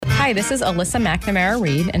Hi, this is Alyssa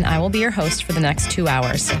McNamara-Reed, and I will be your host for the next 2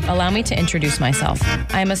 hours. Allow me to introduce myself.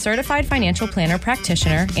 I am a certified financial planner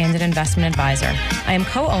practitioner and an investment advisor. I am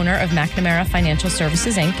co-owner of McNamara Financial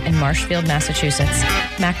Services, Inc. in Marshfield, Massachusetts.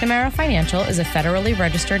 McNamara Financial is a federally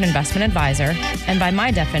registered investment advisor, and by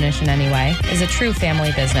my definition anyway, is a true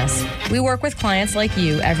family business. We work with clients like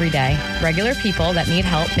you every day, regular people that need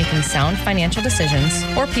help making sound financial decisions,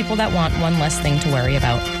 or people that want one less thing to worry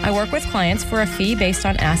about. I work with clients for a fee based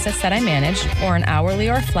on assets that I manage, or an hourly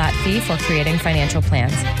or flat fee for creating financial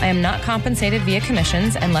plans. I am not compensated via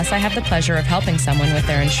commissions unless I have the pleasure of helping someone with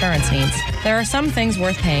their insurance needs. There are some things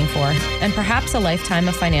worth paying for, and perhaps a lifetime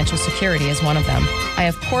of financial security is one of them. I,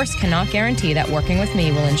 of course, cannot guarantee that working with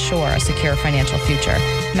me will ensure a secure financial future.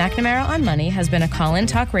 McNamara on Money has been a call-in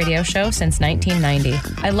talk radio show since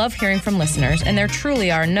 1990. I love hearing from listeners, and there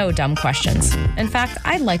truly are no dumb questions. In fact,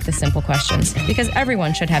 I like the simple questions, because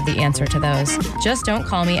everyone should have the answer to those. Just don't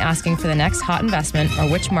call me asking for the next hot investment or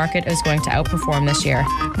which market is going to outperform this year.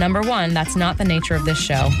 Number one, that's not the nature of this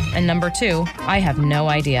show. And number two, I have no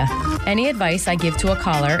idea. Any advice I give to a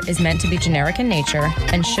caller is meant to be generic in nature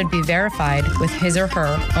and should be verified with his or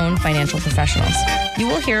her own financial professionals. You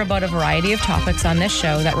will hear about a variety of topics on this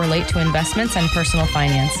show that relate to investments and personal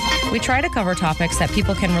finance. We try to cover topics that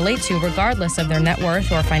people can relate to regardless of their net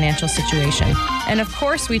worth or financial situation. And of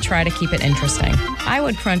course, we try to keep it interesting. I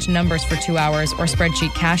would crunch numbers for 2 hours or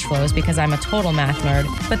spreadsheet cash flows because I'm a total math nerd,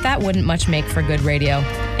 but that wouldn't much make for good radio.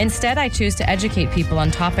 Instead, I choose to educate people on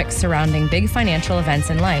topics surrounding big financial events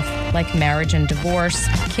in life, like marriage and divorce,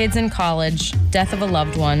 kids in college, death of a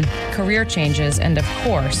loved one, career changes, and of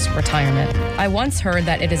course, retirement. I once heard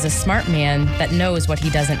that it is a smart man that knows what he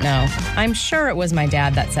doesn't know. I'm sure it was my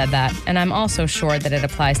dad that said that, and I'm also sure that it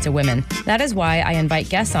applies to women. That is why I invite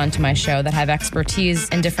guests onto my show that have expertise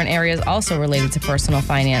in different areas also related to personal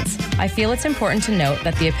finance. I feel it's important to note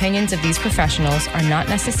that the opinions of these professionals are not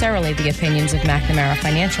necessarily the opinions of McNamara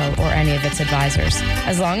Financial or any of its advisors.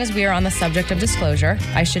 As long as we are on the subject of disclosure,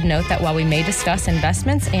 I should note that while we may discuss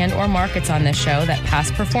investments and or markets on this show, that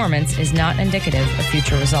past performance is not indicative of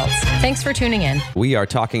future results. Thanks for tuning in. We are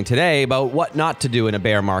talking today about what not to do in a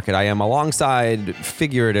bear market. I am alongside,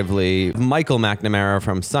 figuratively, Michael McNamara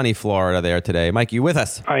from sunny Florida there today. Mike, you with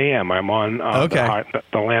us? I am. I'm on the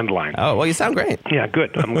landline. Oh, well, you sound great. Yeah,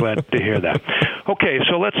 good. I'm glad to hear that. Okay,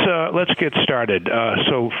 so let's get started.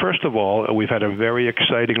 So first of all, we've had a very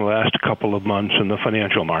exciting last couple of months in the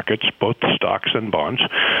financial markets, both stocks and bonds,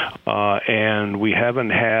 and we haven't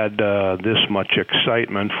had this much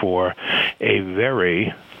excitement for a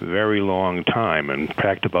very long time, in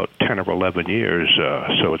fact about 10 or 11 years.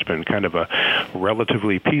 So it's been kind of a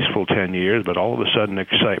relatively peaceful 10 years, but all of a sudden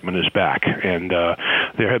excitement is back. And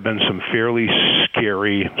there have been some fairly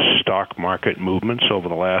scary stock market movements over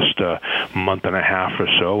the last month and a half or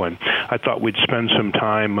so. And I thought we'd spend some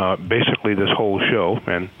time, basically this whole show,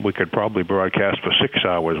 and we could probably broadcast for 6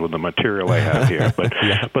 hours with the material I have here. But,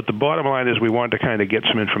 but the bottom line is we wanted to kind of get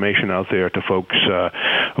some information out there to folks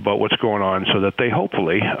about what's going on so that they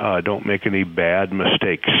hopefully don't make any bad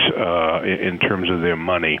mistakes in terms of their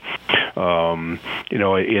money.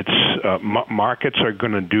 Markets are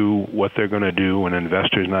going to do what they're going to do, and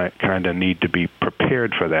investors kind of need to be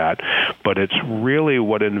prepared for that. But it's really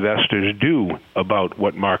what investors do about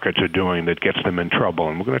what markets are doing that gets them in trouble,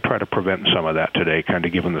 and we're going to try to prevent some of that today, kind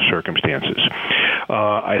of given the circumstances.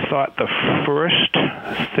 I thought the first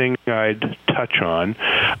thing I'd touch on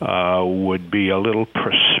would be a little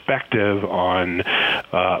perspective on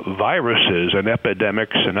viruses and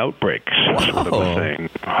epidemics and outbreaks, sort of a thing.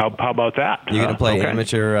 How about that? You're going to play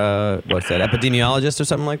amateur, what's that, epidemiologist or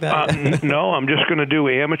something like that? No, I'm just going to do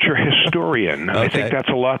amateur historian. Okay. I think that's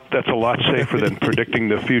a lot safer than predicting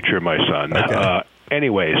the future, my son. Okay.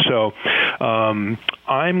 Anyway, so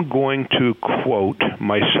I'm going to quote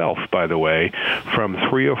myself, by the way, from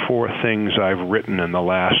 3 or 4 things I've written in the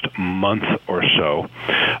last month or so.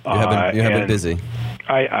 You have been busy.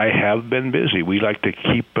 I have been busy. We like to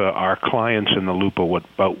keep our clients in the loop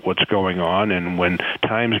about what's going on, and when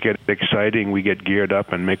times get exciting, we get geared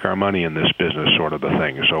up and make our money in this business, sort of a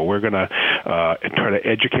thing. So we're going to try to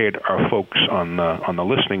educate our folks on the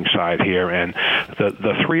listening side here, and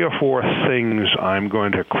the 3 or 4 things I'm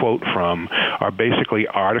going to quote from are basically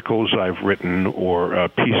articles I've written or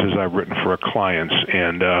pieces I've written for clients.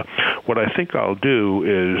 And what I think I'll do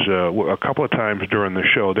is a couple of times during the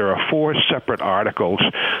show, there are 4 separate articles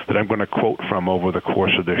articles that I'm going to quote from over the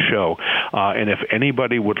course of this show. And if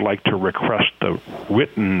anybody would like to request the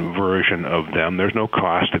written version of them, there's no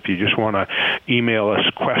cost. If you just want to email us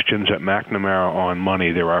questions at McNamara on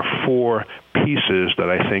Money, there are 4 pieces that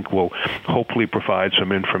I think will hopefully provide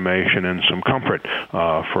some information and some comfort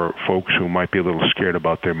for folks who might be a little scared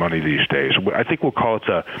about their money these days. I think we'll call it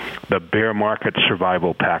the Bear Market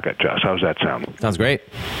Survival Packet, Jess. How's that sound? Sounds great.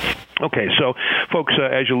 Okay, so folks,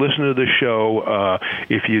 as you listen to the show,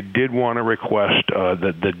 if you did want to request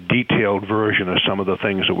the detailed version of some of the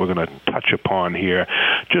things that we're going to touch upon here,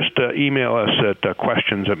 just email us at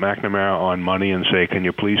questions at McNamara on Money and say, can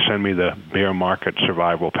you please send me the Bear Market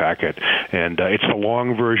Survival Packet? And it's the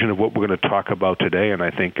long version of what we're going to talk about today, and I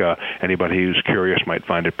think anybody who's curious might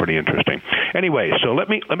find it pretty interesting. Anyway, so let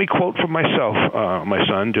me quote from myself, my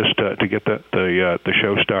son, just to get the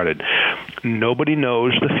show started. Nobody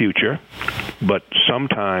knows the future, but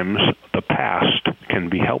sometimes the past can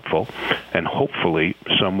be helpful and hopefully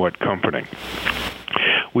somewhat comforting.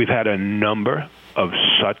 We've had a number of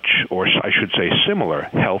such, or I should say similar,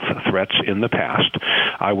 health threats in the past.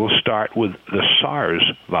 I will start with the SARS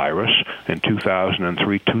virus in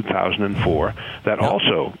 2003-2004 that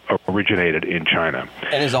also originated in China.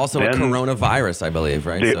 And is also a coronavirus, I believe,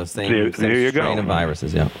 right? So same strain of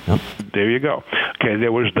viruses, yeah. Yep. There you go. Okay,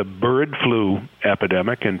 there was the bird flu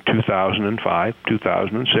epidemic in 2005,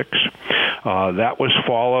 2006. That was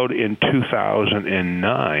followed in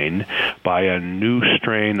 2009 by a new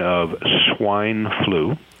strain of swine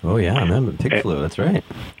flu. Oh, yeah, I remember pig flu. That's right.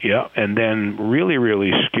 Yeah, and then really,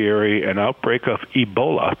 really scary, an outbreak of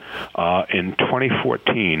Ebola in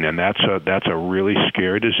 2014, and that's a really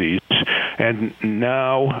scary disease. And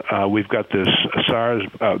now we've got this SARS,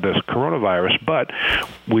 this coronavirus, but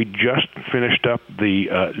we just finished up the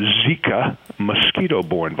Zika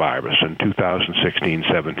mosquito-borne virus in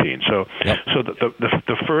 2016-17. So, yep. So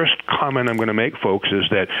the first comment I'm going to make, folks, is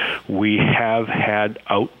that we have had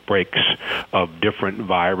outbreaks of different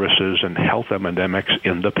viruses and health epidemics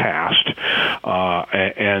in the past,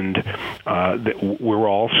 and we're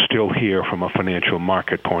all still here from a financial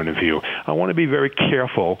market point of view. I want to be very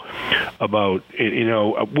careful about,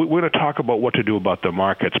 we're going to talk about what to do about the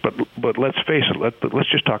markets, but let's face it, let's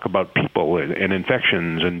just talk about people and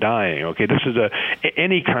infections and dying. Okay, this is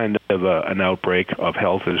any kind of an outbreak of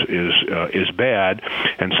health is bad,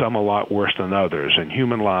 and some a lot worse than others. And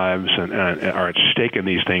human lives are at stake in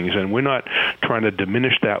these things, and we're not trying to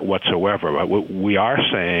diminish that whatsoever. We are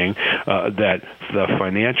saying that the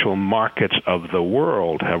financial markets of the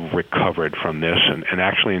world have recovered from this, and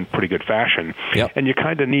actually in pretty good fashion. Yep. And you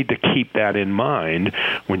kind of need to keep that in mind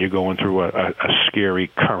when you're going through a scary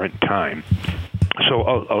current time. So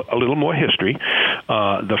a little more history.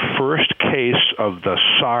 The first case of the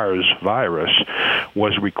SARS virus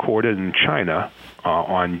was recorded in China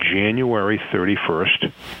on January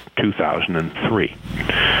 31st, 2003.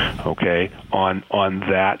 Okay, on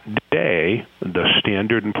that day, the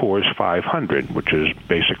Standard & Poor's 500, which is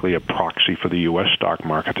basically a proxy for the U.S. stock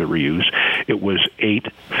market that we use, it was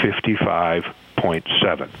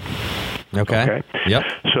 855.7. Okay. Yep.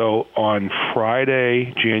 So on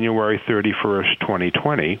Friday, January 31st,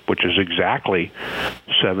 2020, which is exactly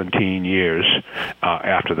 17 years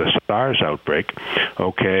after the SARS outbreak,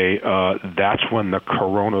 okay, that's when the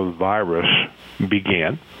coronavirus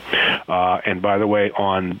began. And by the way,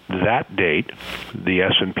 on that date, the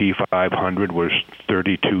S&P 500 was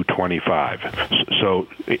 3225. So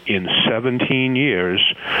in 17 years,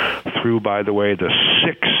 through, by the way, the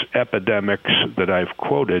 6 epidemics that I've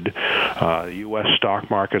quoted, the U.S. stock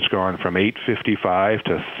market's gone from 855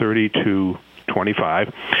 to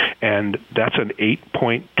 3225, and that's an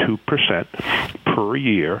 8.2% per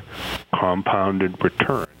year compounded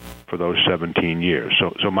return for those 17 years.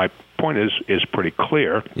 So my point is pretty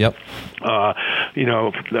clear. Yep.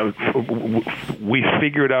 We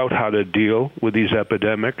figured out how to deal with these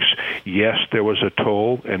epidemics. Yes, there was a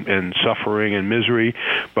toll and suffering and misery,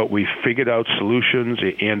 but we figured out solutions,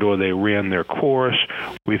 and/or they ran their course.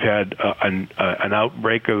 We've had an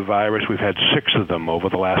outbreak of virus. We've had 6 of them over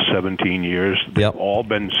the last 17 years. They've Yep. all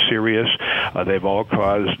been serious. They've all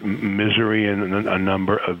caused misery and a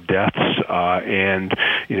number of deaths. And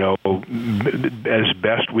as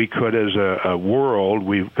best we could as a world,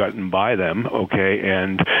 we've gotten by them. Okay,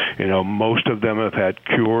 and Most of them have had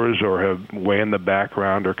cures or have way in the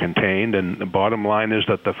background or contained. And the bottom line is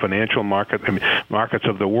that the financial markets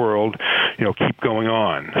of the world, keep going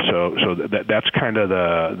on. So that's kind of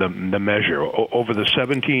the measure. Over the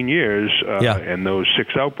 17 years and those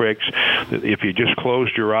 6 outbreaks, if you just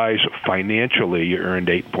closed your eyes financially, you earned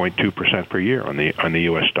 8.2% per year on the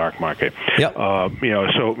U.S. stock market. Yep.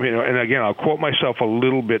 And again, I'll quote myself a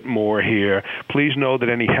little bit more here. Please know that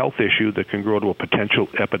any health issue that can grow to a potential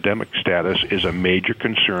epidemic status is a major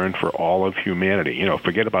concern for all of humanity.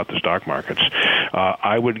 Forget about the stock markets.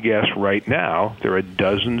 I would guess right now there are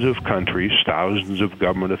dozens of countries, thousands of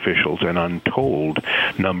government officials, and untold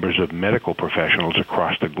numbers of medical professionals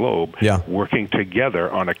across the globe working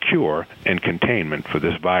together on a cure and containment for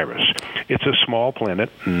this virus. It's a small planet,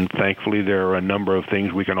 and thankfully there are a number of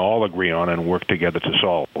things we can all agree on and work together to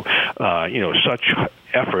solve. Such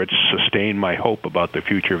efforts sustain my hope about the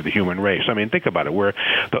future of the human race. I mean, think about it. Where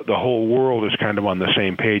the whole world is kind of on the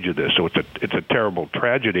same page of this. So it's a terrible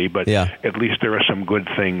tragedy, but at least there are some good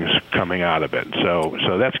things coming out of it.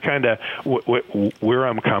 So that's kind of where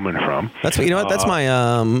I'm coming from. That's that's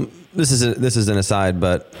my. This is an aside,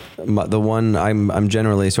 but the one I'm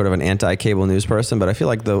generally sort of an anti-cable news person, but I feel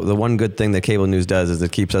like the one good thing that cable news does is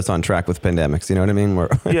it keeps us on track with pandemics. You know what I mean?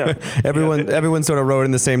 Everyone sort of rode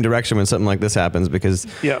in the same direction when something like this happens because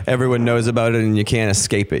everyone knows about it and you can't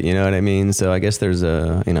escape it. You know what I mean? So I guess there's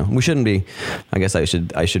we shouldn't be. I guess I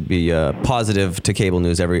should be positive to cable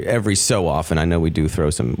news every so often. I know we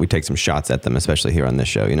take some shots at them, especially here on this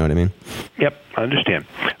show. You know what I mean? Yep, I understand.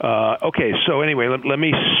 Okay, so anyway, let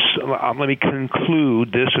me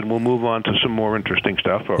conclude this, and we'll move on to some more interesting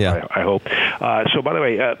stuff. I hope. So, by the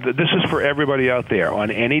way, this is for everybody out there. On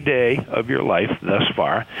any day of your life thus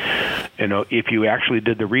far, if you actually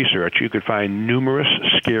did the research, you could find numerous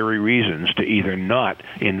scary reasons to either not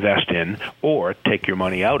invest in or take your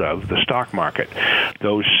money out of the stock market.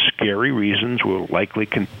 Those scary reasons will likely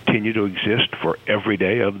continue to exist for every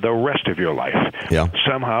day of the rest of your life. Yeah.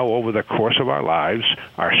 Somehow, over the course of our lives,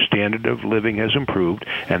 our standard of living has improved,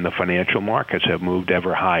 and the financial markets have moved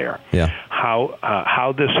ever higher. Yeah.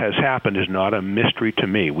 How this has happened is not a mystery to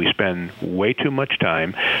me. We spend way too much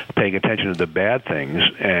time paying attention to the bad things,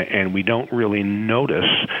 and we don't really notice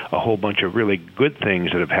a whole bunch of really good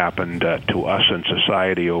things that have happened to us in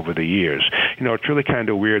society over the years. It's really kind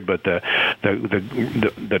of weird, but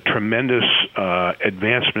the tremendous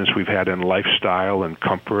advancements we've had in lifestyle and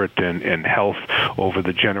comfort and health over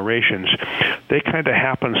the generations, they kind of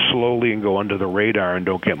happen slowly and go under the radar and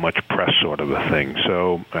don't get much press, sort of a thing.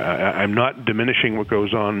 So I'm not diminishing what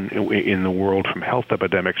goes on in the world from health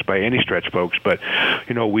epidemics by any stretch, folks, but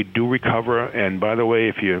we do recover. And by the way,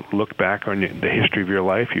 if you look back on the history of your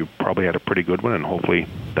life, you probably had a pretty good one, and hopefully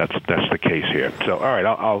that's the case here. So all right,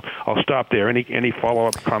 I'll stop there. Any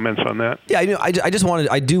follow-up comments on that? Yeah, I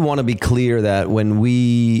do want to be clear that when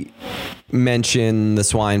we mention the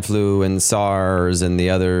swine flu and SARS and the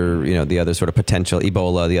other sort of potential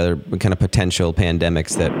Ebola, the other kind of potential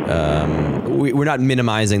pandemics, that we're not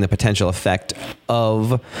minimizing the potential effect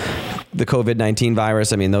of the COVID-19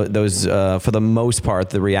 virus. I mean, those for the most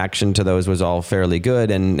part, the reaction to those was all fairly good,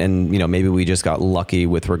 and maybe we just got lucky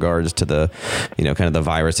with regards to the kind of the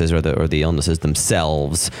viruses or the illnesses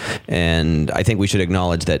themselves. And I think we should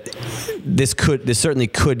acknowledge that this certainly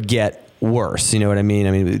could get worse. You know what I mean?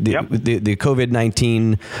 I mean, the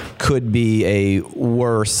COVID-19 could be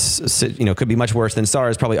could be much worse than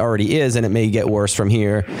SARS probably already is, and it may get worse from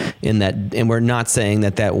here and we're not saying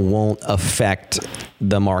that won't affect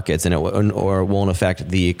the markets or won't affect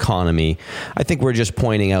the economy. I think we're just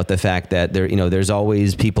pointing out the fact that there's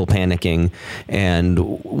always people panicking,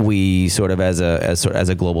 and we sort of as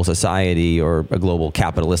a global society or a global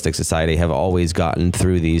capitalistic society have always gotten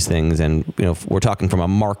through these things. And if we're talking from a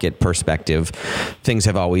market perspective, things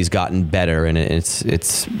have always gotten better, and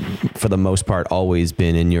it's for the most part always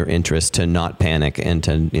been in your interest to not panic and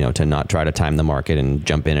to not try to time the market and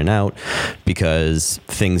jump in and out, because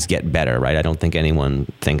things get better, right? I don't think anyone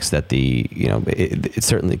thinks that it's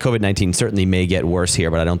certainly COVID-19 certainly may get worse here,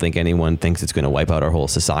 but I don't think anyone thinks it's going to wipe out our whole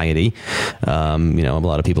society. A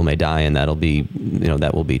lot of people may die, and that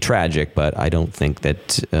will be tragic, but I don't think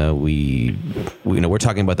that we're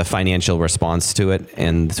talking about the financial response to it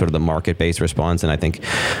and sort of the market-based response, and I think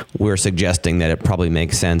we're suggesting that it probably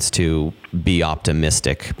makes sense to be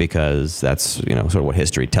optimistic because that's sort of what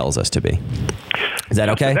history tells us to be. Is that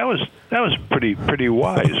okay? That was pretty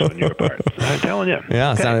wise on your part. I'm telling you.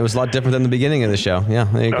 Yeah, Okay. it was a lot different than the beginning of the show. Yeah,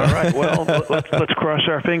 there you go. All right. Well, let's cross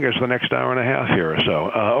our fingers the next hour and a half here or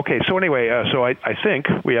so. Okay. So anyway, so I think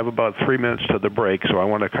we have about 3 minutes to the break. So I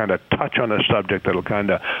want to kind of touch on a subject that'll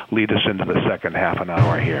kind of lead us into the second half an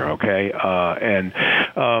hour here. Okay.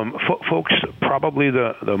 Folks, probably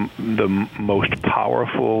the most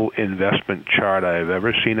powerful investment chart I've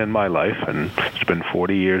ever seen in my life, and it's been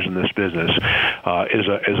 40 years in this business,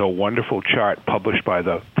 is a wonderful chart published by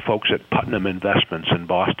the folks at Putnam Investments in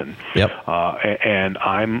Boston. Yep. And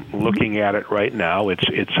I'm looking at it right now.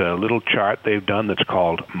 It's a little chart they've done that's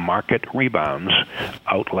called Market Rebounds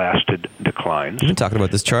Outlasted Declines. You've been talking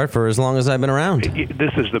about this chart for as long as I've been around.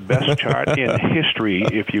 This is the best chart in history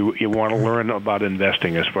if you want to learn about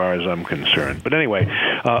investing, as far as I'm concerned. But anyway,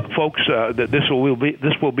 folks, this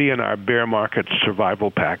will be in our bear market survival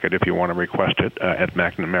packet if you want to request it at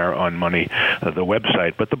McNamara on Money, the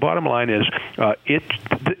website. But the bottom line is,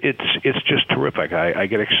 it's just terrific. I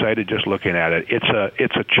get excited just looking at it.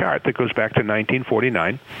 It's a chart that goes back to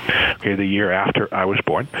 1949, okay, the year after I was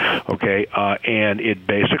born, okay, and it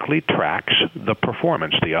basically tracks the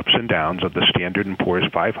performance, the ups and downs of the Standard & Poor's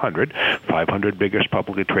 500 biggest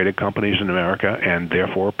publicly traded companies in America, and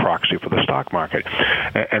therefore a proxy for the stock market.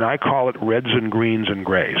 And I call it reds and greens and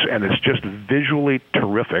grays, and it's just visually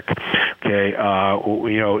terrific. Okay,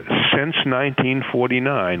 since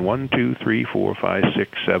 1949, 1, 2, 3, 4, 5,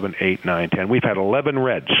 6, 7, 8, 9, 10. We've had 11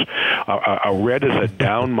 reds. A red is a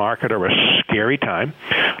down market or a scary time,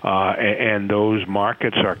 and those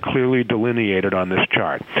markets are clearly delineated on this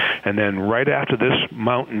chart. And then right after this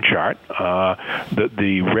mountain chart,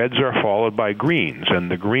 the reds are followed by greens, and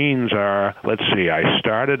the greens are, let's see, I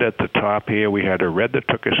started at the top here. We had a red that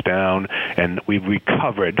took us down, and we've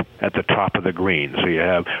recovered at the top of the green. So you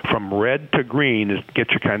have from red to green, it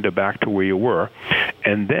gets you kind of back to where you were,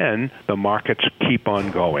 and then the markets keep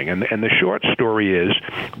on going. And the short story is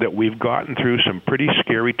that we've gotten through some pretty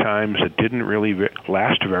scary times that didn't really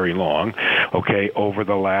last very long, okay, over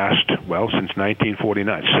the last, since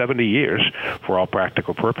 1949, 70 years for all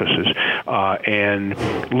practical purposes. And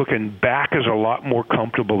looking back is a lot more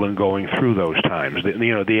comfortable than going through those times.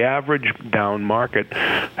 The average down market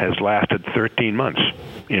has lasted 13 months,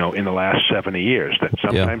 in the last 70 years. That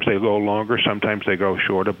sometimes they go longer, sometimes they go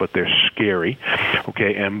shorter, but they're scary.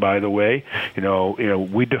 Okay, and by the way,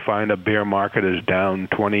 we define a bear market as down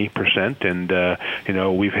 20%,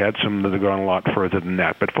 and we've had some that have gone a lot further than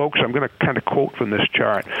that. But folks, I'm going to kind of quote from this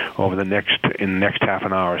chart in the next half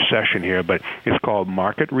an hour session here, but it's called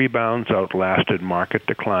Market Rebounds Outlasted Market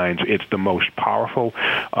Declines. It's the most powerful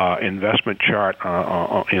investment chart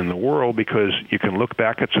in the world, because you can look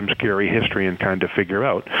back at some scary history and kind of figure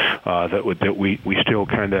out that we still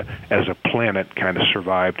kind of, as a planet, kind of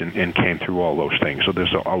survived and came through all those things. So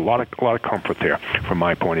there's a lot of comfort there from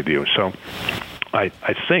my point of view. So I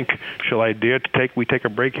think, shall I dare to take a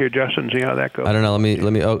break here, Justin, and see how that goes? I don't know. Let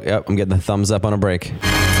me. Oh, yep. I'm getting the thumbs up on a break.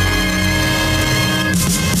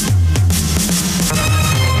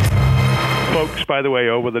 Folks, by the way,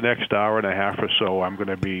 over the next hour and a half or so, I'm going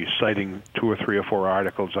to be citing 2 or 3 or 4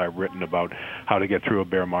 articles I've written about how to get through a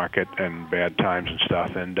bear market and bad times and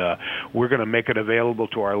stuff. And we're going to make it available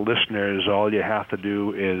to our listeners. All you have to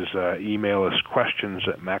do is email us questions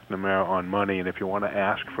at McNamara on Money. And if you want to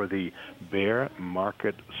ask for the Bear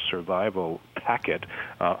Market Survival Packet,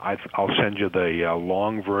 I'll send you the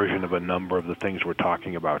long version of a number of the things we're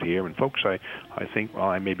talking about here. And folks, I think,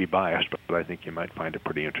 I may be biased, but I think you might find it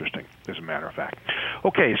pretty interesting, as a matter of fact.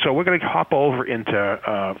 Okay, so we're going to hop over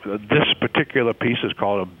into this particular piece. Is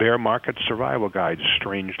called a Bear Market Survival Guide,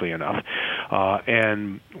 strangely enough.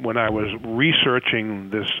 And when I was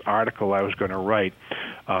researching this article I was going to write,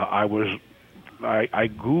 I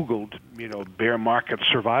Googled, bear market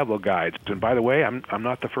survival guides. And by the way, I'm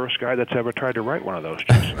not the first guy that's ever tried to write one of those,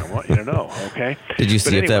 Jason. I want you to know, okay? Did you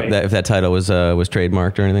see if that title was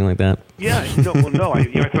trademarked or anything like that? Yeah, no,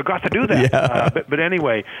 I forgot to do that. Yeah. But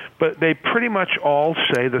anyway, they pretty much all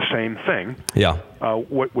say the same thing. Yeah.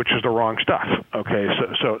 Which is the wrong stuff. Okay,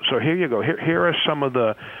 so here you go. Here are some of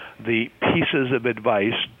the pieces of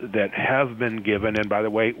advice that have been given, and by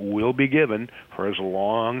the way, will be given for as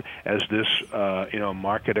long as this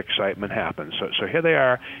market excitement happens. So here they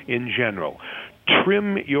are in general.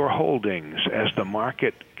 Trim your holdings as the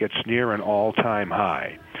market gets near an all-time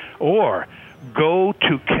high, or go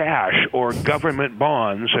to cash or government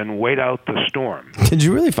bonds and wait out the storm. Did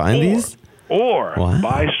you really find these? Or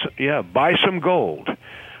buy some gold.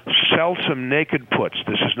 Sell some naked puts.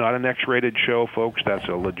 This is not an X-rated show, folks. That's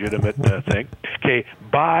a legitimate thing. Okay,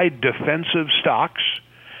 buy defensive stocks.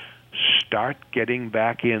 start getting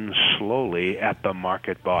back in slowly at the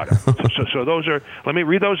market bottom. So those are, let me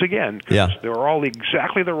read those again, because they're all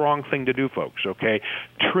exactly the wrong thing to do, folks, okay?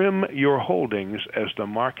 Trim your holdings as the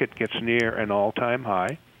market gets near an all-time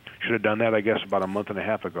high. Should have done that, I guess, about a month and a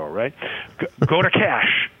half ago, right? Go to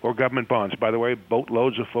cash or government bonds. By the way,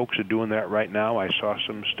 boatloads of folks are doing that right now. I saw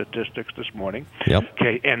some statistics this morning.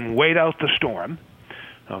 Okay, and wait out the storm.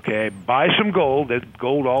 Okay, buy some gold. That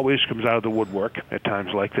gold always comes out of the woodwork at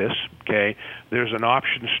times like this. Okay, there's an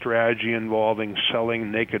option strategy involving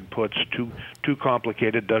selling naked puts. Too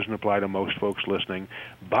complicated. Doesn't apply to most folks listening.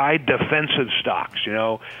 Buy defensive stocks. You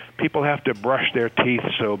know, people have to brush their teeth,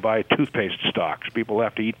 so buy toothpaste stocks. People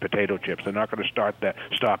have to eat potato chips. They're not going to stop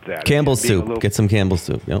that. Campbell's soup. Get some Campbell's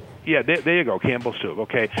soup. Yep. Yeah, there you go. Campbell's soup.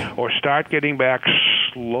 Okay, or start getting back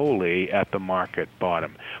slowly at the market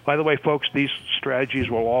bottom. By the way, folks, these strategies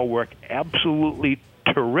will all work absolutely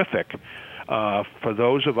terrific for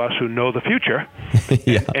those of us who know the future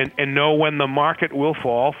and know when the market will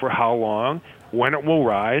fall, for how long, when it will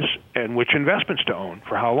rise, and which investments to own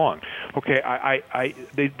for how long. Okay,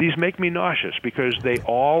 these make me nauseous because they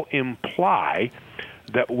all imply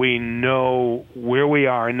that we know where we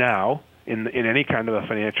are now in any kind of a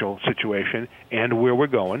financial situation and where we're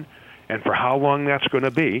going and for how long that's going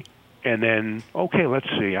to be. And then, okay, let's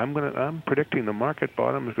see. I'm predicting the market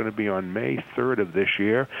bottom is going to be on May 3rd of this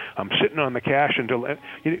year. I'm sitting on the cash until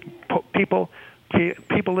people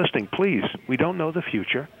listening. Please, we don't know the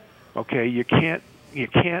future. Okay, you can't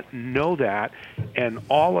know that, and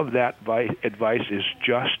all of that advice is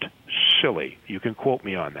just silly. You can quote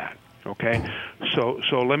me on that. Okay, so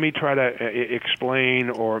let me try to explain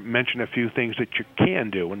or mention a few things that you can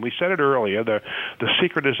do. And we said it earlier, the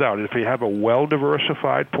secret is out. If you have a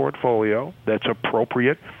well-diversified portfolio that's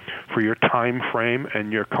appropriate for your time frame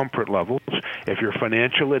and your comfort levels, if your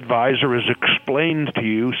financial advisor has explained to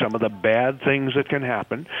you some of the bad things that can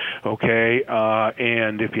happen, okay,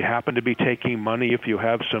 and if you happen to be taking money, if you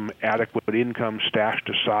have some adequate income stashed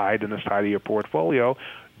aside in the side of your portfolio,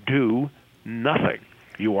 do nothing.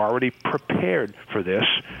 You already prepared for this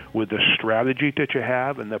with the strategy that you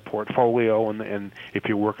have and the portfolio, and if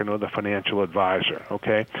you're working with a financial advisor.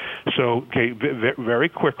 Okay, so very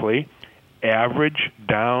quickly, average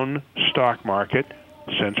down stock market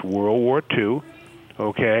since World War II,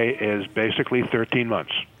 okay, is basically 13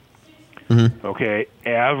 months. Mm-hmm. Okay,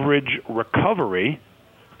 average recovery,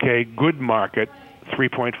 okay, good market,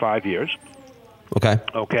 3.5 years. Okay.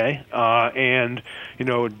 And,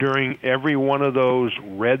 during every one of those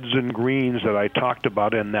reds and greens that I talked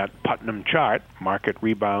about in that Putnam chart, market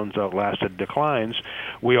rebounds, outlasted declines,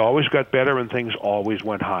 we always got better and things always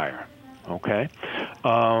went higher. Okay.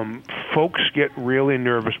 Folks get really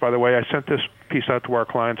nervous. By the way, I sent this piece out to our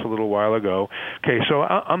clients a little while ago. Okay, so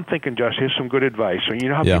I'm thinking, Josh, here's some good advice. So you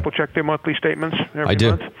know how people check their monthly statements every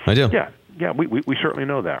month? I do. Yeah, we certainly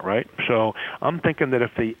know that, right? So I'm thinking that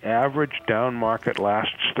if the average down market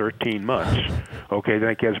lasts 13 months, okay, then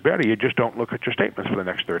it gets better. You just don't look at your statements for the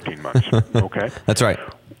next 13 months, okay? That's right.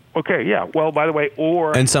 Okay, yeah. Well, by the way,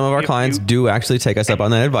 and some of our clients do actually take us up on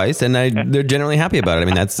that advice, and they're generally happy about it. I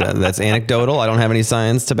mean, that's anecdotal. I don't have any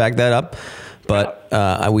science to back that up, but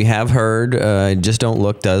we have heard just don't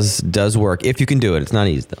look does work if you can do it. It's not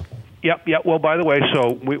easy though. Yep. Well, by the way,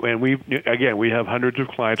 so we have hundreds of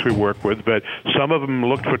clients we work with, but some of them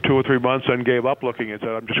looked for 2 or 3 months and gave up looking and said,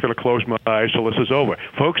 "I'm just going to close my eyes till this is over."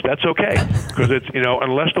 Folks, that's okay, because it's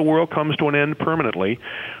unless the world comes to an end permanently,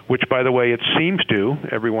 which by the way it seems to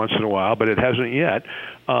every once in a while, but it hasn't yet.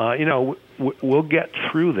 We'll get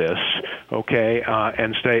through this, okay,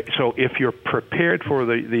 and stay. So if you're prepared for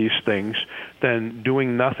these things, then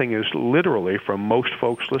doing nothing is literally, for most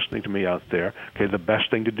folks listening to me out there, okay, the best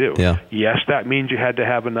thing to do. Yeah. Yes, that means you had to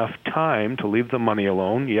have enough time to leave the money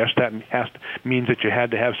alone. Yes, that means that you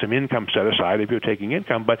had to have some income set aside if you're taking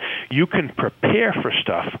income, but you can prepare for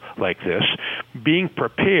stuff like this. Being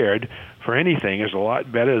prepared for anything is a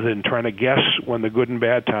lot better than trying to guess when the good and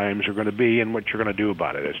bad times are going to be and what you're going to do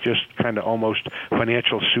about it. It's just kind of almost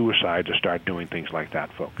financial suicide to start doing things like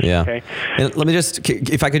that, folks. Yeah. Okay? And let me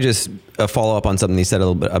if I could just follow up on something you said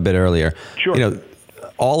a bit earlier. Sure.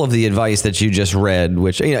 All of the advice that you just read,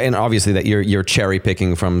 which, and obviously that you're cherry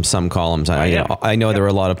picking from some columns. I know there are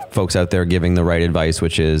a lot of folks out there giving the right advice,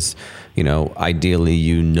 which is,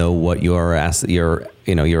 ideally, what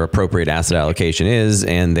your appropriate asset allocation is,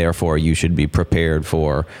 and therefore you should be prepared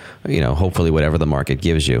for, hopefully whatever the market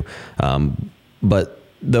gives you. But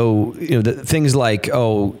though, things like,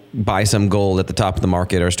 buy some gold at the top of the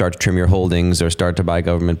market, or start to trim your holdings, or start to buy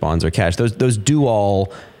government bonds or cash, those do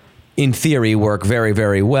all in theory, work very,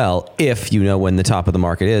 very well if you know when the top of the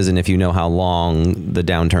market is and if you know how long the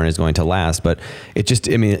downturn is going to last. But it just,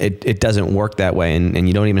 I mean, it doesn't work that way, and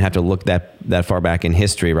you don't even have to look that far back in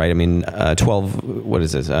history, right? I mean,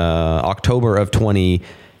 October of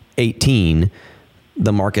 2018,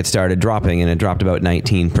 the market started dropping, and it dropped about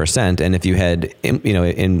 19%. And if you had,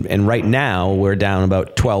 and right now we're down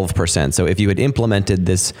about 12%. So if you had implemented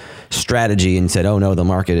this strategy and said, oh no, the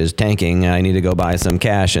market is tanking, I need to go buy some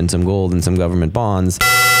cash and some gold and some government bonds,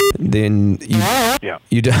 then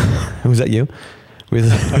you do. Was that you?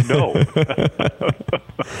 No.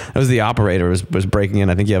 That was the operator was breaking in.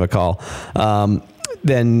 I think you have a call.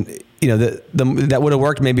 Then that would have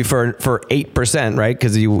worked maybe for 8%, right?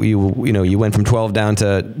 Because you went from 12 down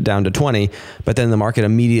to 20, but then the market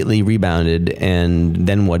immediately rebounded, and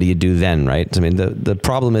then what do you do then, right? I mean, the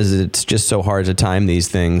problem is that it's just so hard to time these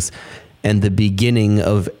things, and the beginning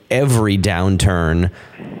of every downturn,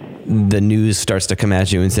 the news starts to come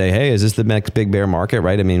at you and say, hey, is this the next big bear market,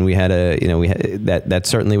 right? I mean, we had that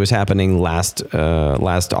certainly was happening last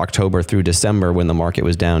October through December when the market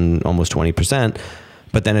was down almost 20%.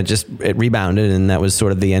 But then it rebounded, and that was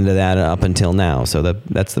sort of the end of that up until now. So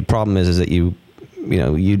that's the problem is that you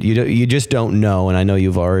just don't know. And I know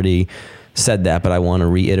you've already said that, but I want to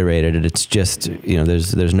reiterate it. It's just,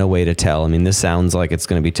 there's no way to tell. I mean, this sounds like it's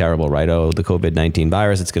going to be terrible, right? Oh, the COVID-19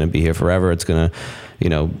 virus, it's going to be here forever. It's going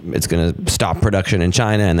to stop production in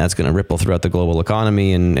China, and that's going to ripple throughout the global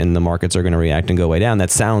economy, and the markets are going to react and go way down. That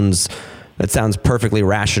sounds perfectly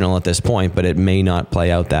rational at this point, but it may not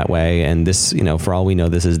play out that way. And this, for all we know,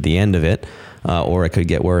 this is the end of it, or it could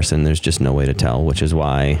get worse, and there's just no way to tell, which is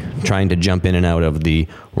why trying to jump in and out of the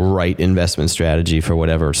right investment strategy for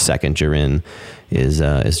whatever second you're in is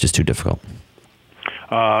just too difficult.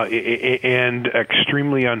 And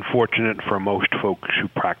extremely unfortunate for most folks who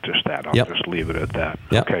practice that. I'll just leave it at that.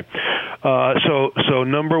 Yep. Okay. So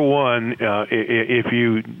number one, if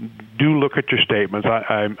you do look at your statements,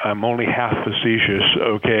 I'm only half facetious,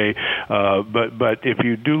 okay, but if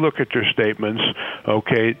you do look at your statements,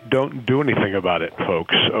 okay, don't do anything about it,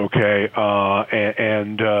 folks, okay,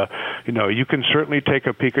 and you can certainly take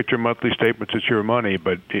a peek at your monthly statements. It's your money,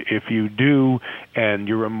 but if you do and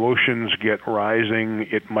your emotions get rising,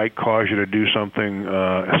 it might cause you to do something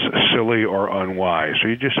silly or unwise. So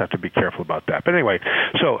you just have to be careful about that. But anyway,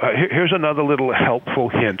 so here's another little helpful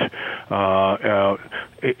hint.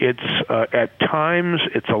 It's at times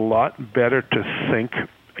it's a lot better to think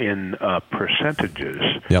in percentages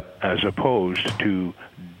as opposed to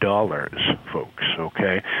dollars, folks.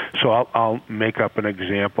 Okay, so I'll make up an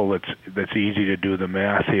example that's easy to do the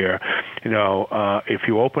math here. If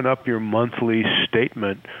you open up your monthly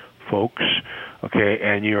statement, folks, okay,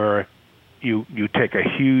 and you take a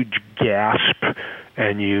huge gasp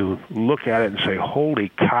and you look at it and say, "Holy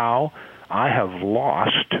cow! I have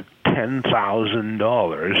lost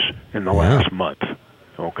 $10,000 in the last month."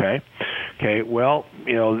 Okay. Well,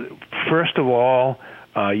 first of all,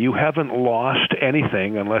 you haven't lost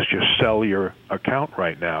anything unless you sell your account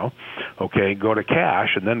right now. Okay. Go to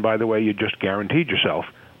cash, and then, by the way, you just guaranteed yourself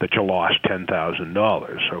that you lost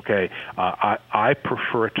 $10,000. Okay. I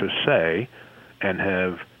prefer to say, and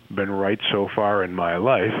have been right so far in my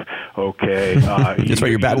life. Okay. That's right.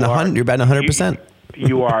 You're batting 100%.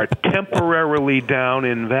 You are temporarily down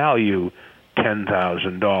in value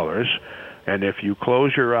 $10,000. And if you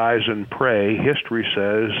close your eyes and pray, history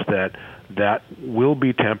says that will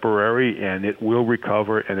be temporary, and it will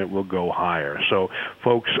recover, and it will go higher. So,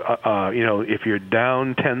 folks, if you're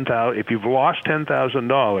down if you've lost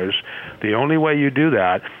 $10,000, the only way you do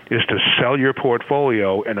that is to sell your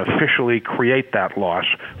portfolio and officially create that loss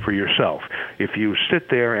for yourself. If you sit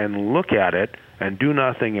there and look at it and do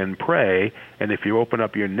nothing and pray, and if you open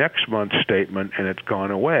up your next month's statement and it's gone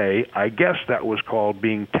away, I guess that was called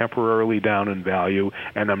being temporarily down in value,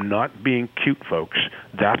 and I'm not being cute, folks.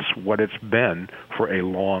 That's what it's been for a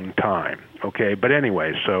long time. Okay, but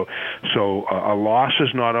anyway, so a loss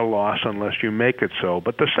is not a loss unless you make it so.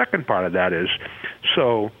 But the second part of that is,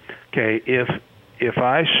 if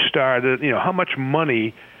I started, how much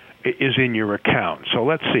money is in your account. So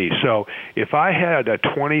let's see. So if I had a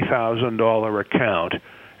 $20,000 account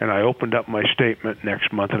and I opened up my statement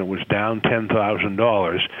next month and it was down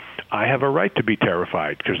 $10,000, I have a right to be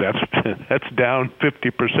terrified because that's down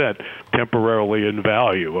 50% temporarily in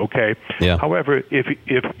value. Okay. Yeah. However, if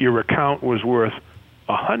your account was worth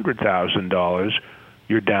 $100,000,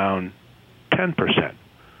 you're down 10%.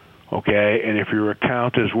 Okay. And if your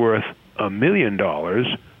account is worth $1 million,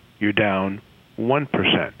 you're down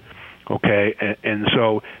 1%. Okay, and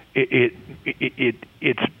so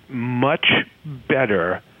it's much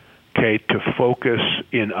better okay, to focus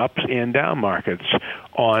in ups and down markets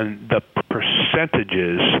on the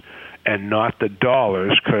percentages and not the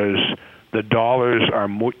dollars, because the dollars are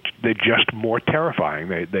they're just more terrifying.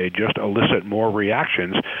 They just elicit more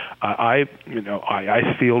reactions. I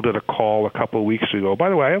fielded a call a couple of weeks ago. By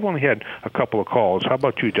the way, I've only had a couple of calls. How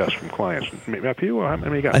about you, just from clients? Have you? How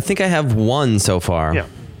many you got? I think I have one so far. Yeah.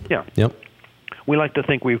 Yep. We like to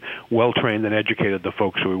think we've well trained and educated the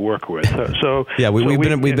folks who we work with.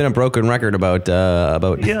 We've been a broken record about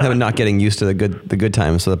not getting used to the good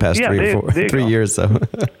times for the past 3 years. So.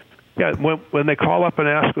 Yeah, when they call up and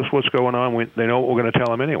ask us what's going on, they know what we're going to tell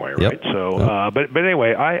them anyway, right? Yep. So, but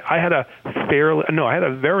anyway, I had a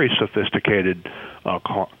very sophisticated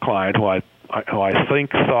client who I think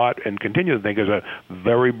thought and continue to think is a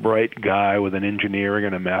very bright guy with an engineering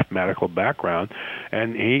and a mathematical background,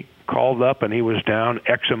 and he called up and he was down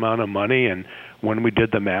X amount of money, and when we did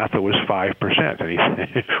the math, it was 5%. And he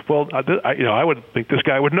said, well, I would think this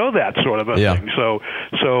guy would know that sort of a thing. So,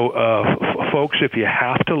 folks, if you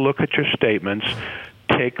have to look at your statements,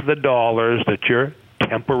 take the dollars that you're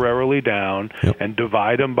temporarily down and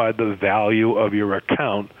divide them by the value of your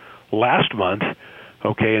account last month.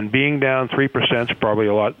 Okay, and being down 3% is probably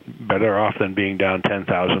a lot better off than being down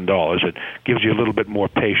 $10,000. It gives you a little bit more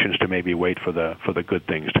patience to maybe wait for the good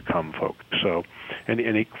things to come, folks. So,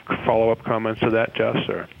 any follow-up comments to that, Jess?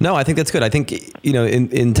 Or? No, I think that's good. I think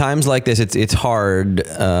in times like this, it's hard.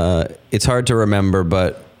 It's hard to remember,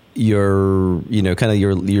 but your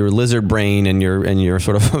lizard brain and your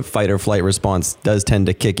sort of fight or flight response does tend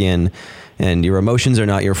to kick in. And your emotions are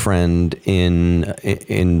not your friend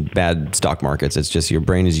in bad stock markets. It's just your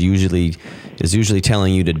brain is usually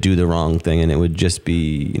telling you to do the wrong thing, and it would just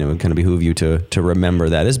be it kind of behoove you to remember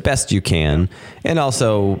that as best you can, and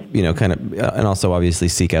also obviously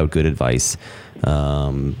seek out good advice,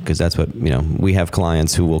 because that's what we have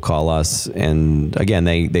clients who will call us, and again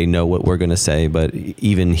they know what we're going to say, but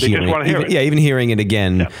even hearing it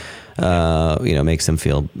again. Yeah. Makes them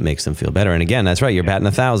feel better. And again, that's right. You're batting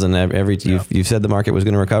 1,000 you've said the market was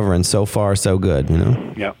going to recover, and so far so good.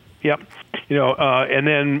 Yeah. Yep. And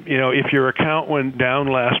then if your account went down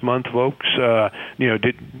last month, folks,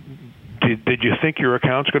 did you think your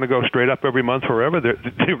account's going to go straight up every month forever? There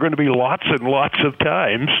are going to be lots and lots of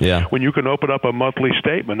times when you can open up a monthly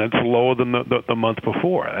statement that's lower than the month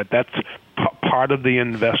before. That's part of the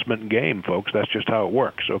investment game, folks. That's just how it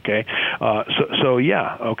works, okay?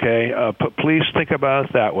 Please think about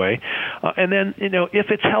it that way. And then, if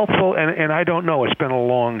it's helpful, and I don't know, it's been a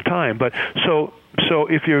long time, but so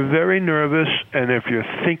if you're very nervous and if you're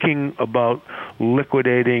thinking about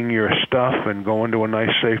liquidating your stuff and going to a nice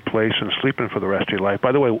safe place and sleeping for the rest of your life,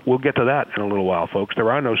 by the way, we'll get to that in a little while, folks.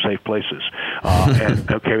 There are no safe places.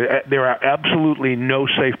 There are absolutely no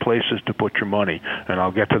safe places to put your money, and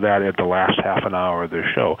I'll get to that at the last half an hour of this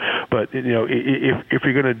show. But, if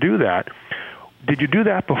you're going to do that, did you do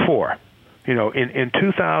that before? In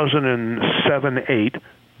 2007-8,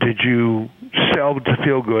 did you sell to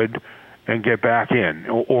feel good and get back in?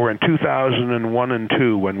 Or in 2001 and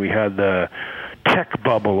 2, when we had the tech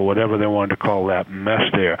bubble or whatever they wanted to call that mess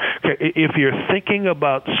there. Okay, if you're thinking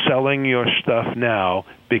about selling your stuff now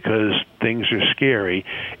because things are scary,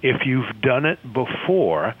 if you've done it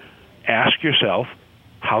before, ask yourself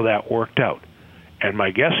how that worked out. And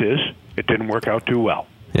my guess is it didn't work out too well.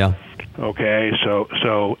 Yeah. Okay, so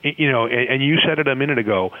and you said it a minute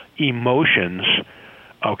ago, emotions,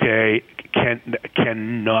 okay,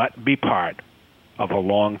 cannot be part of a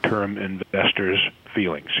long-term investor's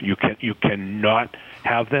feelings. You cannot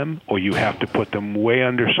have them, or you have to put them way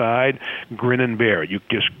underside, grin and bear. You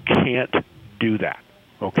just can't do that.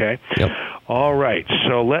 Okay? Yep. All right.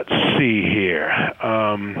 So let's see here.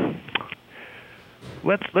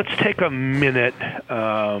 Let's take a minute.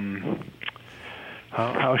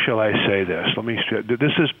 How shall I say this?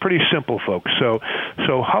 This is pretty simple, folks. So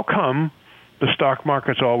how come the stock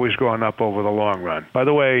market's always going up over the long run? By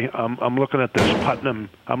the way, I'm looking at this Putnam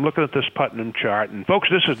chart, and folks,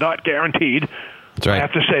 this is not guaranteed. That's right. I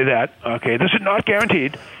have to say that. Okay, this is not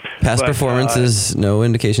guaranteed. Past performance is no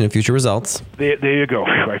indication of future results. There you go.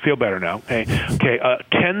 I feel better now. Okay,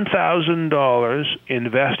 $10,000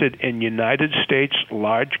 invested in United States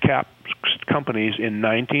large cap companies in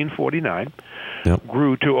 1949. Yep.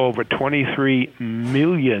 Grew to over $23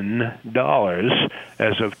 million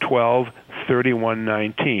as of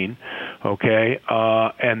 12/31/19. Okay,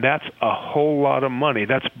 and that's a whole lot of money.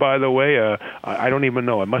 That's, by the way, I don't even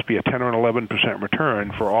know. It must be a 10 or an 11%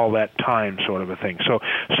 return for all that time, sort of a thing. So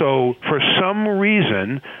for some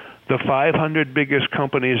reason, the 500 biggest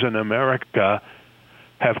companies in America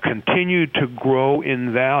have continued to grow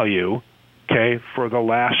in value okay, for the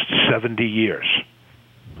last 70 years.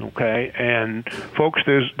 Okay, and folks,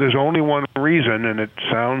 there's only one reason, and it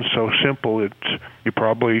sounds so simple. You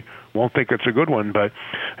probably won't think it's a good one, but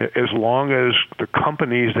as long as the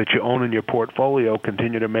companies that you own in your portfolio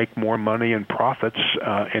continue to make more money and profits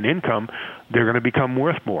and income, they're going to become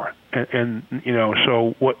worth more. And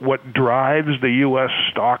so what drives the U.S.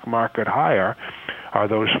 stock market higher are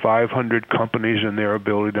those 500 companies and their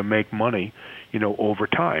ability to make money, over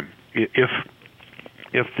time.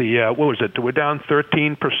 If the what was it? We're down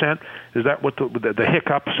 13%. Is that what the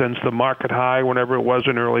hiccup since the market high, whenever it was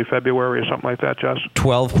in early February or something like that, Jess?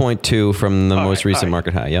 12.2 from the most recent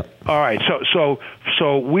market high. Yep. All right.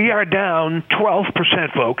 So we are down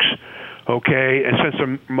 12%, folks. Okay, and since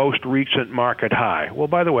the most recent market high. Well,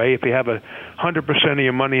 by the way, if you have 100% of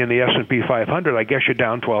your money in the S&P 500, I guess you're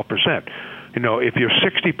down 12%. If you're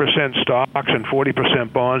 60% stocks and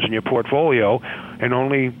 40% bonds in your portfolio, and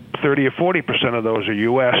only 30 or 40% of those are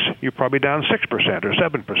U.S., you're probably down 6% or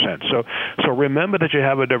 7%. So remember that you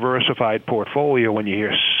have a diversified portfolio when you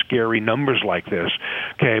hear scary numbers like this.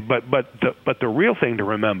 Okay, but the real thing to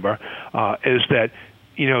remember is that,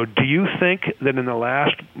 do you think that in the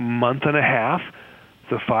last month and a half,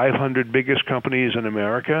 the 500 biggest companies in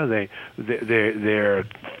America, they're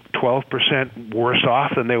 12% worse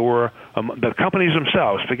off than they were, the companies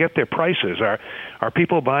themselves? Forget their prices. Are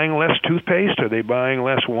people buying less toothpaste? Are they buying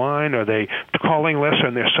less wine? Are they calling less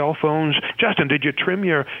on their cell phones? Justin, did you trim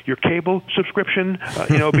your cable subscription,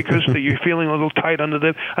 because you're feeling a little tight under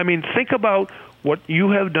the... I mean, think about what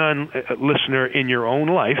you have done, listener, in your own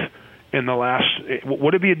life. In the last,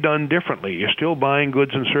 what have you done differently? You're still buying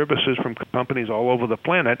goods and services from companies all over the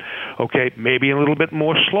planet. Okay, maybe a little bit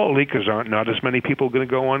more slowly because not as many people going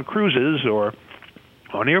to go on cruises or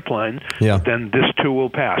on airplanes. Yeah. Then this too will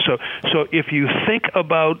pass. So if you think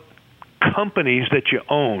about companies that you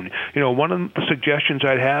own, one of the suggestions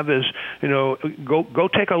I'd have is, go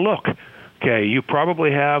take a look. Okay, you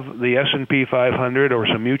probably have the S&P 500 or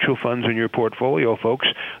some mutual funds in your portfolio, folks,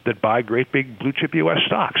 that buy great big blue chip U.S.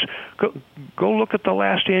 stocks. Go look at the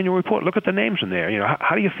last annual report. Look at the names in there.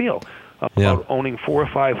 How do you feel about owning 400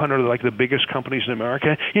 or 500 like the biggest companies in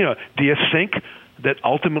America? Do you think that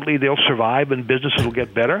ultimately they'll survive and businesses will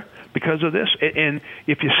get better because of this? And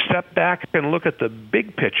if you step back and look at the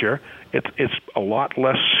big picture, it's a lot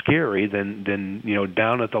less scary than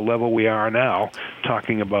down at the level we are now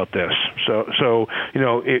talking about this. So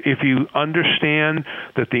if you understand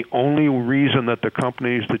that the only reason that the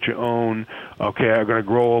companies that you own are going to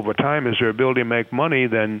grow over time is their ability to make money,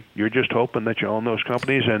 then you're just hoping that you own those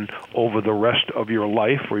companies, and over the rest of your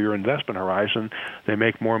life or your investment horizon, they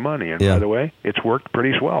make more money. And by the way, it's worked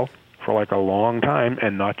pretty swell for like a long time,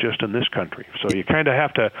 and not just in this country. So you kind of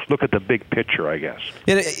have to look at the big picture, I guess.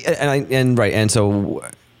 And so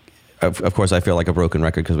of course I feel like a broken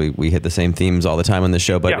record because we hit the same themes all the time on this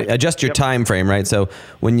show. But adjust your time frame, right? So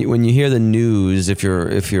when you hear the news, if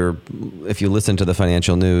you listen to the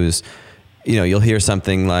financial news, you'll hear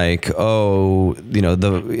something like, China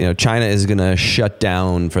is going to shut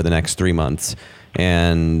down for the next 3 months.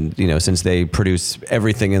 And since they produce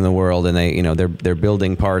everything in the world, and they're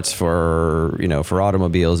building parts for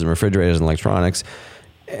automobiles and refrigerators and electronics,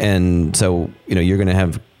 and so you're going to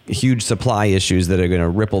have huge supply issues that are going to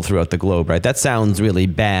ripple throughout the globe, right? That sounds really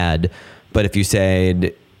bad, but if you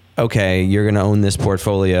said, okay, you're going to own this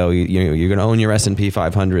portfolio, you're going to own your S&P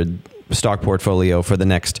 500 stock portfolio for the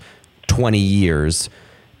next 20 years.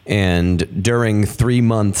 And during 3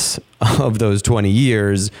 months of those 20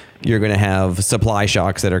 years, you're going to have supply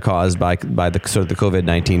shocks that are caused by the sort of the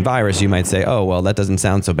COVID-19 virus. You might say, oh, well, that doesn't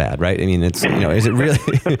sound so bad, right? I mean, it's, is it really?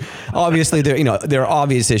 Obviously, there are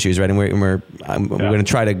obvious issues, right? And we're going to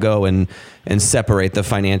try to go and separate the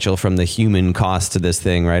financial from the human cost to this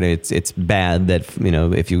thing, right? It's bad that,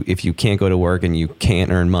 if you can't go to work and you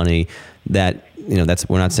can't earn money, that,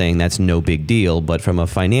 we're not saying that's no big deal, but from a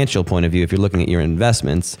financial point of view, if you're looking at your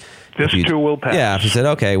investments, this too will pass. Yeah, if you said,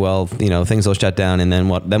 okay, well, things will shut down, and then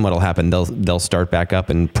what'll happen? They'll start back up,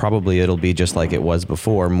 and probably it'll be just like it was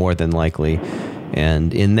before, more than likely.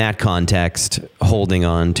 And in that context, holding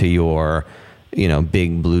on to your,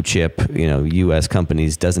 big blue chip, U.S.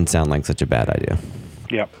 companies doesn't sound like such a bad idea.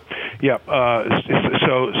 Yep. Yep.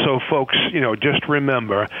 So folks, just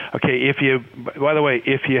remember, okay, by the way,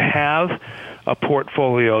 if you have a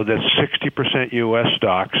portfolio that's 60% U.S.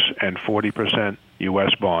 stocks and 40%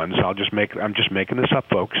 U.S. bonds, I'm just making this up,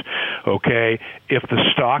 folks. Okay, if the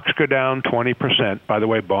stocks go down 20%, by the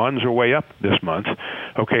way, bonds are way up this month.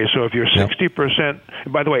 Okay, so if you're 60%,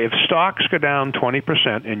 by the way, if stocks go down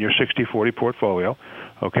 20% in your 60-40 portfolio,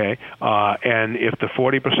 okay, and if the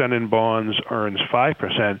 40% in bonds earns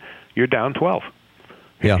 5%, you're down 12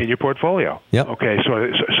 in your portfolio. Yep. Okay,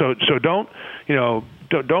 so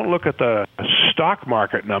don't look at the stock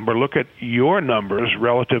market number. Look at your numbers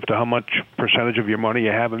relative to how much percentage of your money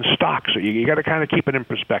you have in stocks. So you got to kind of keep it in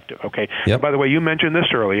perspective. Okay. Yep. By the way, you mentioned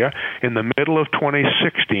this earlier. In the middle of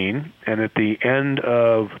 2016 and at the end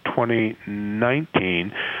of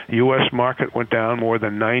 2019, the U.S. market went down more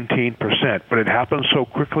than 19%. But it happened so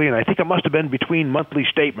quickly, and I think it must have been between monthly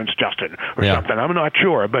statements, Justin, or something. I'm not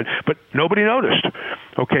sure, but nobody noticed.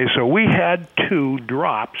 Okay, so we had two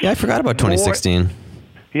drops. Yeah, I forgot about 2016.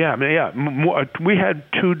 We had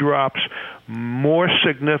two drops more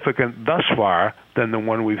significant thus far than the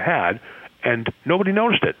one we've had, and nobody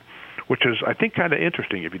noticed it, which is, I think, kind of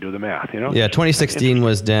interesting if you do the math. Yeah, 2016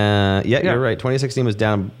 was down. Yeah, you're right. 2016 was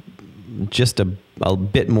down just a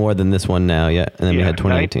bit more than this one now. Yeah, and then we had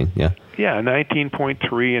 2018. Yeah,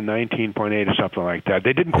 19.3 and 19.8 or something like that.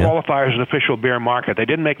 They didn't qualify as an official bear market. They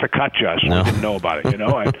didn't make the cut, Just. No. We didn't know about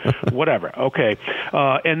it. Whatever. Okay,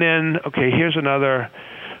 and then here's another.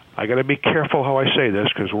 I got to be careful how I say this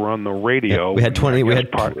because we're on the radio. Yeah, we had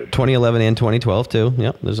 2011 and 2012 too.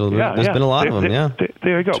 Yeah, there's been a lot of them.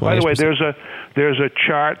 There you go. 20%. By the way, there's a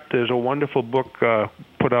chart. There's a wonderful book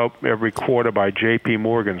put out every quarter by J.P.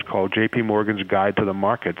 Morgan's called J.P. Morgan's Guide to the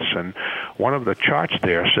Markets, and one of the charts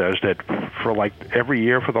there says that for every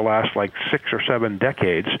year for the last 6 or 7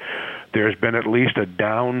 decades, there's been at least a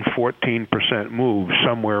down 14% move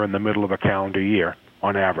somewhere in the middle of a calendar year.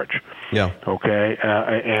 On average. Yeah. Okay.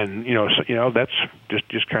 And that's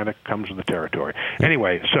just kind of comes with the territory.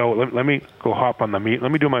 Anyway, so let me go hop on the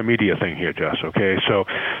let me do my media thing here, Jess. Okay. So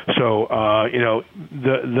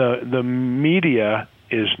the media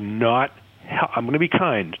is not. I'm going to be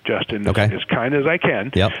kind, Justin. Okay. As kind as I can.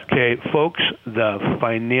 Yep. Okay, folks. The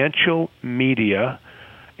financial media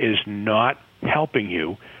is not helping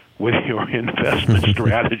you with your investment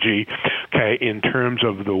strategy, in terms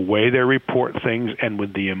of the way they report things and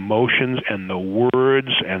with the emotions and the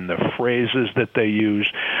words and the phrases that they use.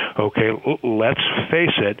 Okay, let's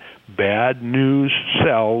face it, bad news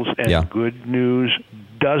sells and good news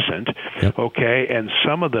doesn't. Yep. Okay, and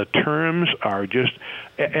some of the terms are just,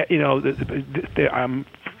 I'm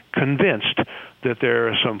convinced that there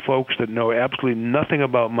are some folks that know absolutely nothing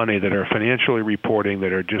about money that are financially reporting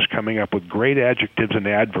that are just coming up with great adjectives and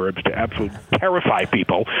adverbs to absolutely terrify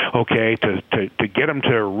people, to get them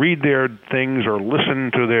to read their things or listen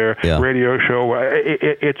to their radio show.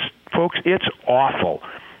 It's awful.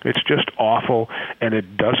 It's just awful, and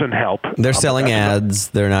it doesn't help. They're selling ads.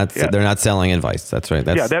 They're not selling advice. That's right.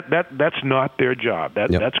 That's not their job.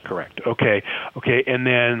 That's correct. Okay. And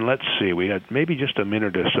then let's see. We had maybe just a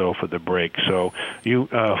minute or so for the break. So you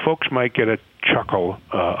folks might get a chuckle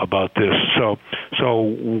about this. So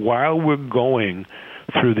while we're going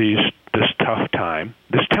through this tough time,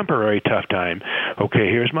 this temporary tough time,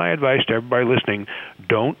 here's my advice to everybody listening: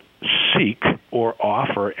 don't seek or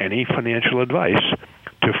offer any financial advice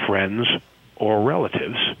to friends or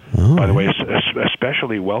relatives, by the way,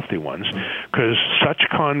 especially wealthy ones, because such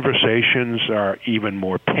conversations are even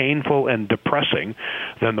more painful and depressing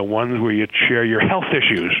than the ones where you share your health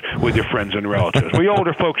issues with your friends and relatives. We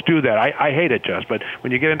older folks do that. I hate it, Just, but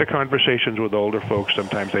when you get into conversations with older folks,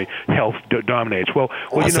 sometimes health dominates. Well,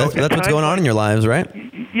 that's what's going on in your lives, right?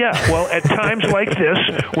 Yeah, well, at times like this,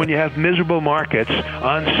 when you have miserable markets,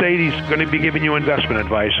 Aunt Sadie's going to be giving you investment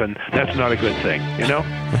advice, and that's not a good thing,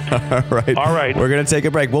 All right. All right. We're going to take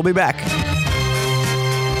a break. We'll be back.